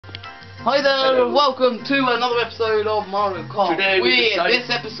Hi there, Hello. and welcome to another episode of Mario Kart Wii. In this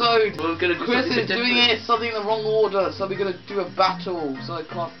episode, we're gonna do Chris is something doing different. something in the wrong order, so we're going to do a battle. So I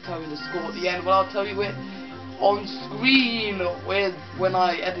can't tell you the score at the end, but I'll tell you it on screen when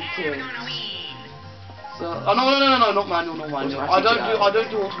I edit it. So, oh no, not manual, not manual. I don't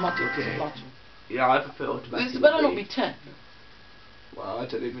do automatic. Okay. Battle. Yeah, I prefer automatic. This better not be 10. Well, I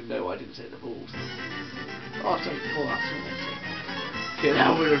don't even know. I didn't say the rules. Oh, sorry, 4. That's what I said. Okay,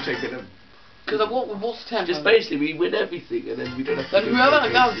 now we're not taking them. Because what's 10? Just basically, we win everything, and then we don't have to. Then whoever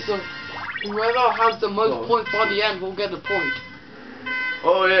has the most points by the end will get a point.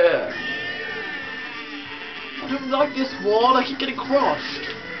 Oh yeah. I don't like this wall. I keep getting crushed.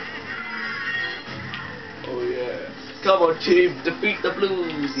 Oh yeah. Come on, team, defeat the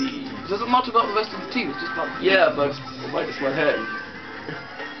Bluesies. It doesn't matter about the rest of the team. It's just about. Yeah, but it might just might help.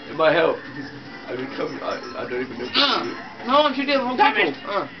 It might help because I mean, I don't even know. What to do. No, I'm shooting at the wrong people.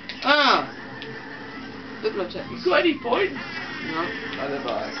 Bibliotech. You got any points? No. I don't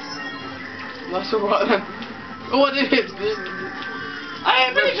know. That's alright then. Oh, I did it. I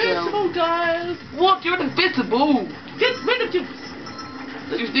am invincible, guys. What? You're invisible. Get rid of you.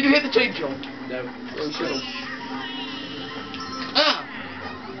 Did you hit the chain jump? No. Oh, you should have.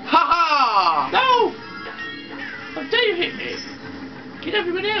 Ha ha! No! How dare you hit me? Get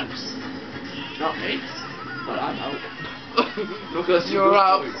everybody else. Not me. Well, I'm out. Look at You're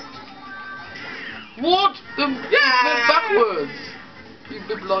out. What? Went backwards. You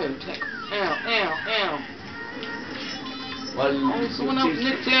bibliotech. Ow, ow, ow. Well, Oh, someone else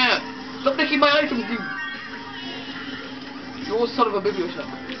nicked it. Stop nicking my items, you. You're a son of a bibliotech.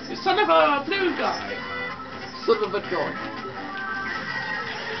 you son of a blue guy. Son of a god.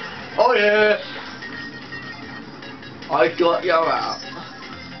 Oh yeah. I got you out.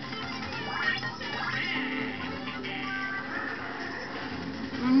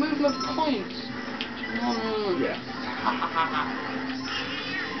 Remove my points. Yeah.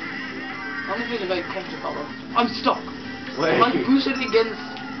 I'm not feeling very confident about that. I'm stuck. Wait. I'm boosted against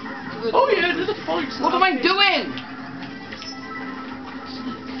the... Oh yeah, there's the points. What am I doing?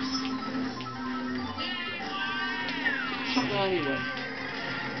 Shut me anyway.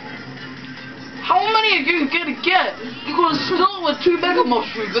 How many are you gonna get? You're gonna start with 2 mega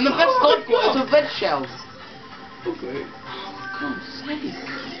mushrooms and the best I've got is a red shell. Okay. Oh, for God's sake.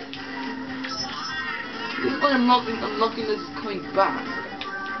 This is why I'm knocking this coming back.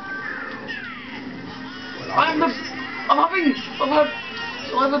 Well, I've had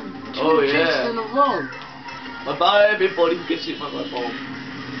 2 Oh, chips yeah. in a row. Bye bye everybody who gets hit by my bomb.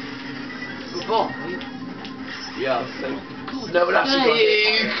 Goodbye. Yeah, so God's no one actually got hit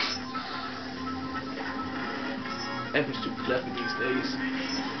sake. by it. Everyone's too clever these days.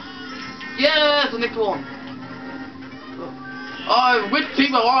 Yes, the next one. Oh, which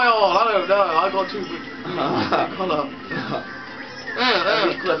team am I on? I don't know. I got 2 colour.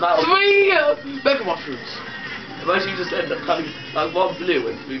 3 mega mushrooms. Imagine you just end up having like 1 blue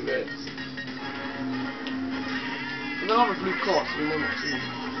and 3 reds. We don't have a blue cart, so we know what to do.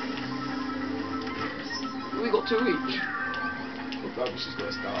 We got 2 each. Well, probably she's got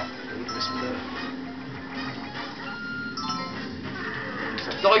a star. This one there.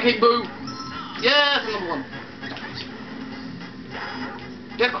 Psychic Boo! Yes, another one.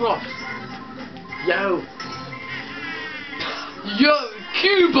 Get crossed. Yo! Yo,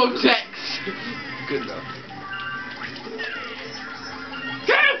 Cubotex! Good enough.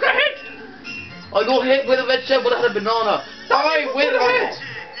 Get hit! I got hit with a red shell, but I had a banana. I win it!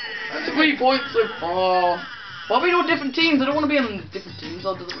 3 points so far. Why are we all different teams? I don't want to be on different teams.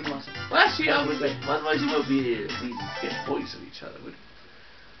 That doesn't really matter. Well, actually, I would make. Otherwise, you won't be here. We get points of each other, would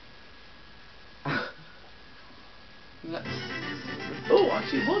Oh,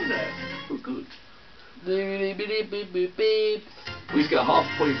 actually won there. Oh, good. Beep, beep, beep, beep, beep. We just get half a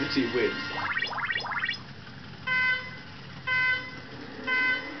point for 2 wins.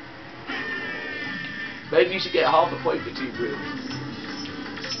 Maybe you should get half a point for 2 wins.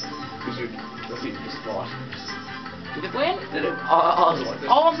 Because you're defeating the spot. Did it win? Ours won.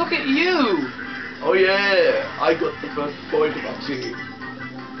 Oh, look at you! Oh yeah, I got the first point of our team.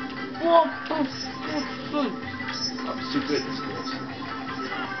 What the fuck? I'm super in this course.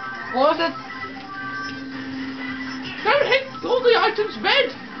 What is it? Don't hit all the items red!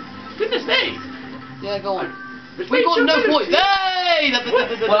 Goodness me! Yeah, go on. We We got no points. Hey! Well,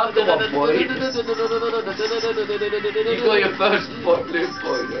 I've got 1 point. You got your first blue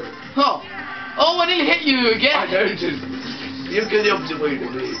point. Huh. Oh, I nearly hit you again. I noticed. You go the opposite way to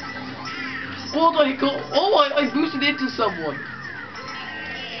me. What I got? Oh, I boosted into someone.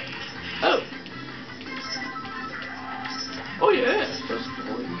 Oh. Oh yeah, first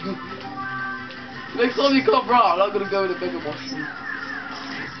point. Next time you come round, I'm gonna go with a bigger mushroom.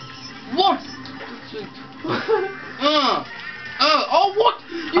 What? Oh, what?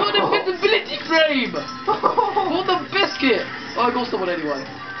 You got an invincibility frame! What the biscuit? Oh, I got someone anyway.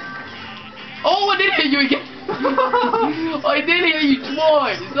 Oh, I did hit you again! I did hit you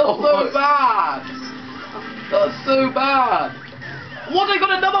twice! That's so bad! That's so bad! What? I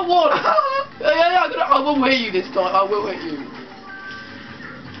got another one! Yeah, I will hit you this time. I will hit you.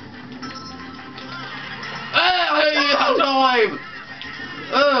 I hit you that time!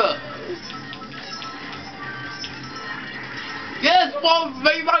 Yes, well,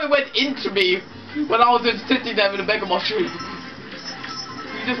 maybe it went into me when I was just sitting there with a mega mushroom.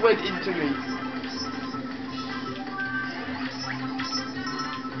 You just went into me.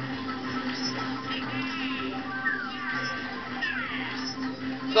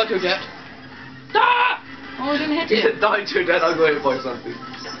 Psycho Jet. Ah! Oh, I didn't hit it. Die to that, I'll go hit by something.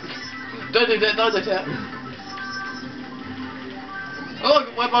 Don't do that, don't do that. Oh,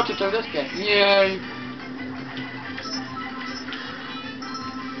 we're about to do this game. Yay.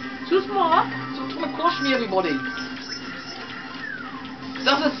 So smart. Stop trying to crush me, everybody.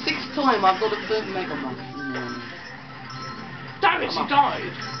 That's the 6th time I've got a third Mega Man. Damn it, she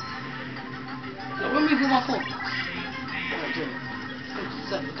died. Now, when we do my fault.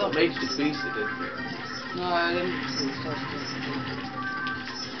 Got Mage defeated, didn't it? No, I didn't.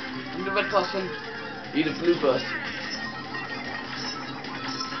 I'm the red person. You're the blue person.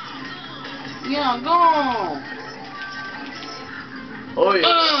 Yeah, go! Oh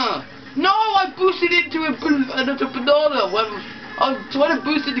yeah. No, I boosted into another banana when I was trying to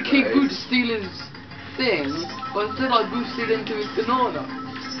boost into King Boo to steal his thing, but instead I boosted into his banana.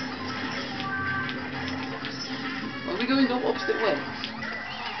 Are we going the opposite way?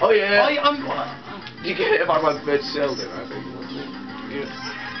 Oh yeah. I'm. You get hit by my red shell then, I think. Yeah.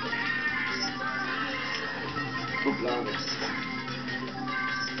 Oh, blimey.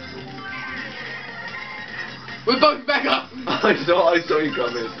 We're both back up! I saw you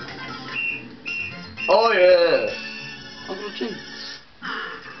coming. Oh yeah! I'm gonna jinx.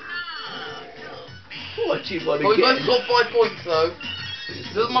 What you want to We get? both got 5 points though.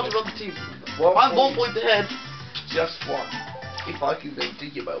 Doesn't matter about the team. One I'm 1 point. point ahead. Just one. If I can then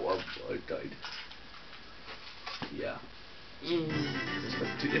dig you by one, I died. Yeah.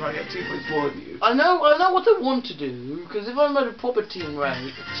 If I get 2 points more than you. I know what I want to do, because if I'm at a proper team thing, Yeah.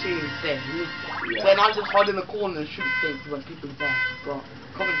 then I just hide in the corner and shoot things when people are there. But I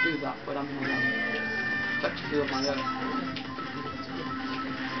can't do that when I'm on my own. Effectively on my own.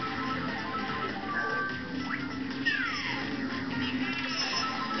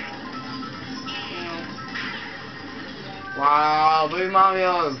 Wow, Blue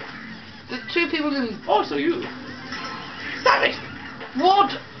Mario! There's 2 people in. Oh, so you. Damn it!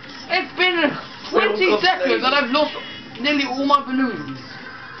 What? It's been 20 seconds and I've lost nearly all my balloons.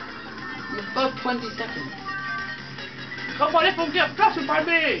 In the first 20 seconds. Come on, everyone get flattened by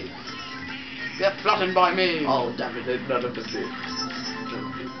me! Get flattened by me. Oh damn it, there's none of us did.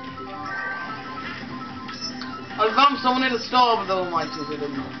 I found someone in the star with the almighty who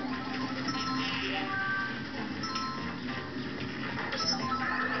didn't know.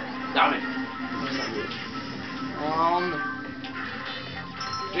 Damn it.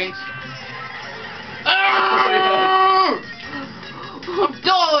 Jinx. Ah! I've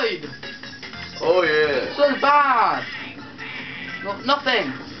died! Oh yeah. So bad! Not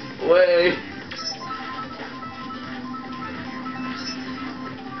nothing! Wait.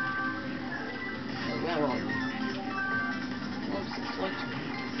 Where are you? What's this like?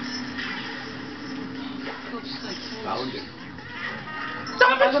 For God's sake, Found it. I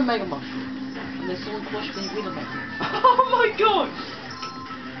have a Mega Mushroom. And there's someone crushed me with a Mega Mushroom. Oh my god!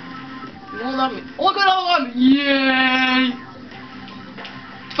 You won't let me. Oh, I got another one! Yay!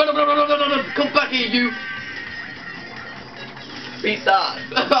 Come back here, you! Beat that.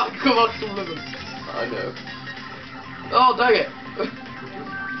 Come on, some living. I know. Oh, dang it!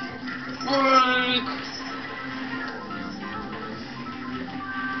 How are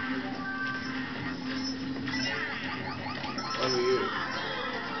you?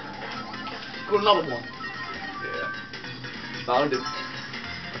 Got another one. Yeah. Found him. I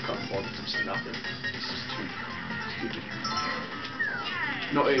can't bother to see nothing. This is too stupid.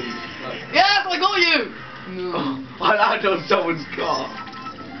 Not in. Like, Yes, I got you! No. I landed on someone's car.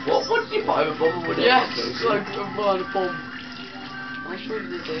 What did you buy a bomb with? Yes, like a bomb. I'm sure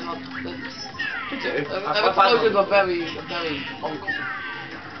that they have. Explosions are very uncommon.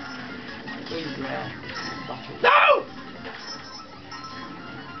 Very rare. No!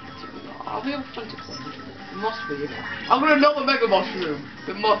 Are we on 20 points? It must be. I'm gonna knock the Mega Mushroom.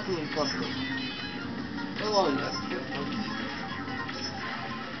 It must be in front of me. Where are you?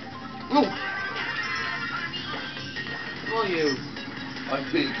 Oh! Where are you? I'm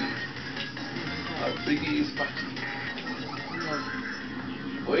Biggie. I'm Biggie is fatty. No.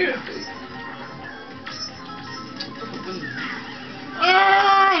 Where are you, Big?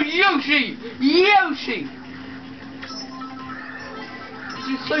 Oh, Yoshi! Yoshi! This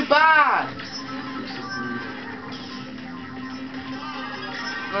is so bad!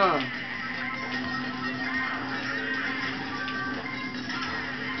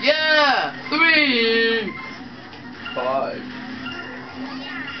 Yeah! 3! 5.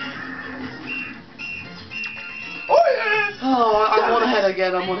 Oh yeah! Oh, I'm on ahead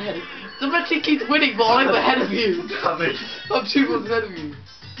again, I'm on ahead. The red team keeps winning, but I'm ahead of you. Damn it. I'm 2 points ahead of you.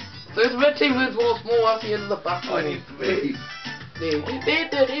 So if the red team wins once more at the end of the battle. I need 3. Well,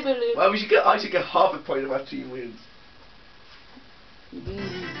 Well, I should get half a point if our team wins.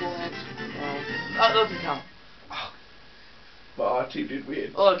 that doesn't count. But our team did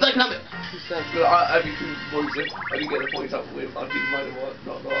win. Oh, take number. But I mean, 2 points. I didn't get the points out to win. Our team might have won.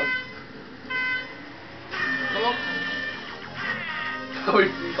 Not gone. Come on. Oh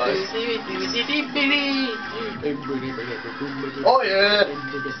yeah!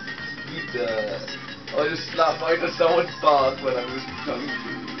 I just slapped my someone's back when I was trying to.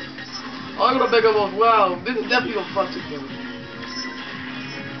 I'm gonna big up as well. This is definitely your front game.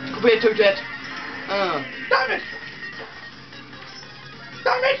 Compared to Jet. Damn it!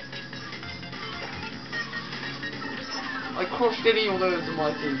 Damn it! I crushed any of those in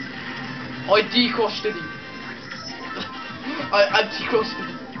my team. I decrushed any. I anti-crossed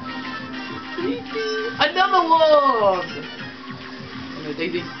any. Another one! Oh no,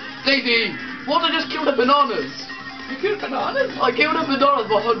 Daisy. Daisy! What? I just killed the bananas! You killed bananas? I killed the bananas,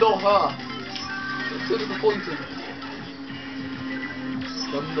 but not her. It's so disappointing.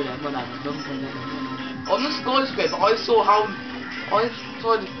 On the skyscraper, I saw how... I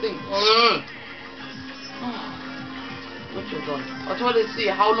tried to think... What you done? I tried to see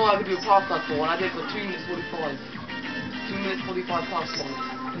how long I could do a pass that for, and I did it for 2 minutes 45. 2 minutes 45 pass line.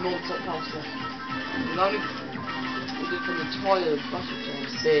 Non-stop pass line. And I only did it for the entire battle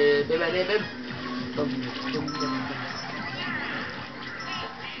time.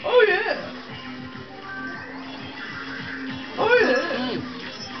 Oh yeah! Oh yeah!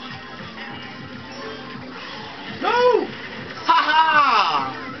 No!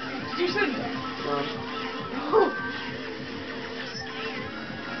 Haha! Did you send that? No.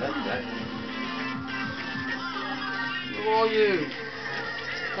 Send that. Who are you?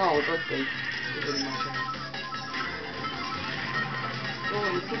 Oh, it's okay. It doesn't matter. Oh,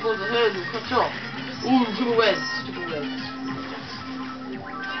 the football's ahead, we'll catch up. Ooh, triple reds, triple reds.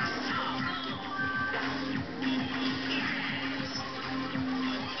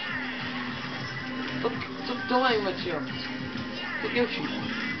 Stop dying, my chums. Look, Yoshi.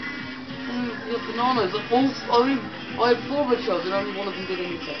 The bananas are all. I had 4 red shells and only one of them did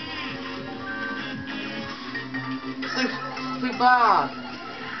anything. So bad.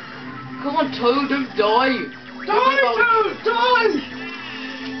 Come on, Toad, don't die. Die, Toad! Die!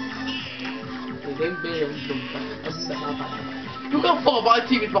 Look how far my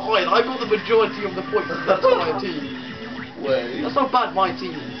team is behind. I got the majority of the points of the entire team. Wait. That's how bad my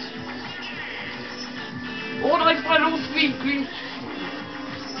team is. Oh, did I find all 3 green?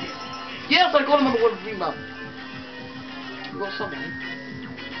 Yes, I got another 1 green map. You got something?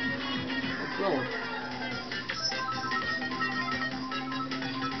 Oh god.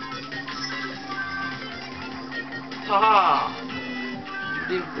 Haha!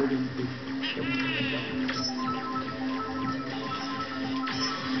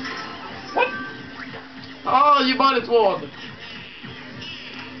 What? Oh, you minus 1!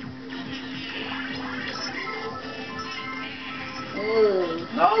 Oh,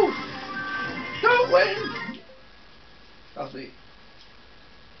 No! Don't win! That's me.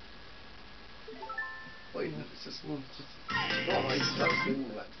 Wait, it's just one. Oh, it's so cool.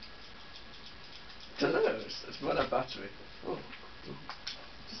 Don't know, it's run out of battery. Oh.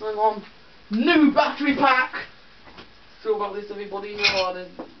 so on. New battery pack! Feel about this, everybody? Oh, then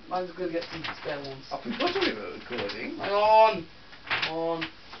I'm just gonna get some spare ones. I forgot we were recording. Hang on! Hang on.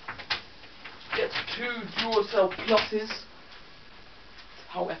 Get 2 Duracell pluses.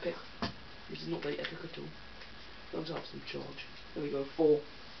 How epic. Which is not very epic at all. Don't have some charge. There we go, 4.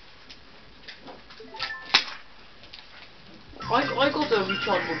 I got a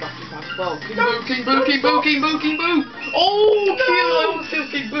rechargeable battery pack as well. King Boo, King Boo, King Boo, King Boo, King Boo! Oh, no! I almost killed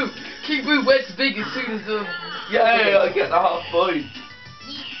King Boo! King Boo went big as soon as the... Yeah, I get the half point.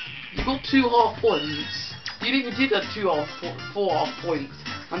 You got 2 half points. You didn't even did that 4 half points.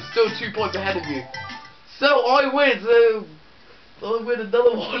 I'm still 2 points ahead of you. So I win. So I win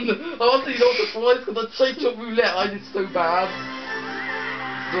another one. I want to, you know, surprised because I changed up roulette. I did so bad.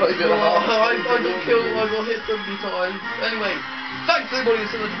 Not even I got killed. I got hit so many times. Anyway, thanks everybody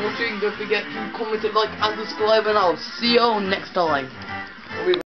so much for watching. Don't forget to comment, like, and subscribe, and I'll see you all next time.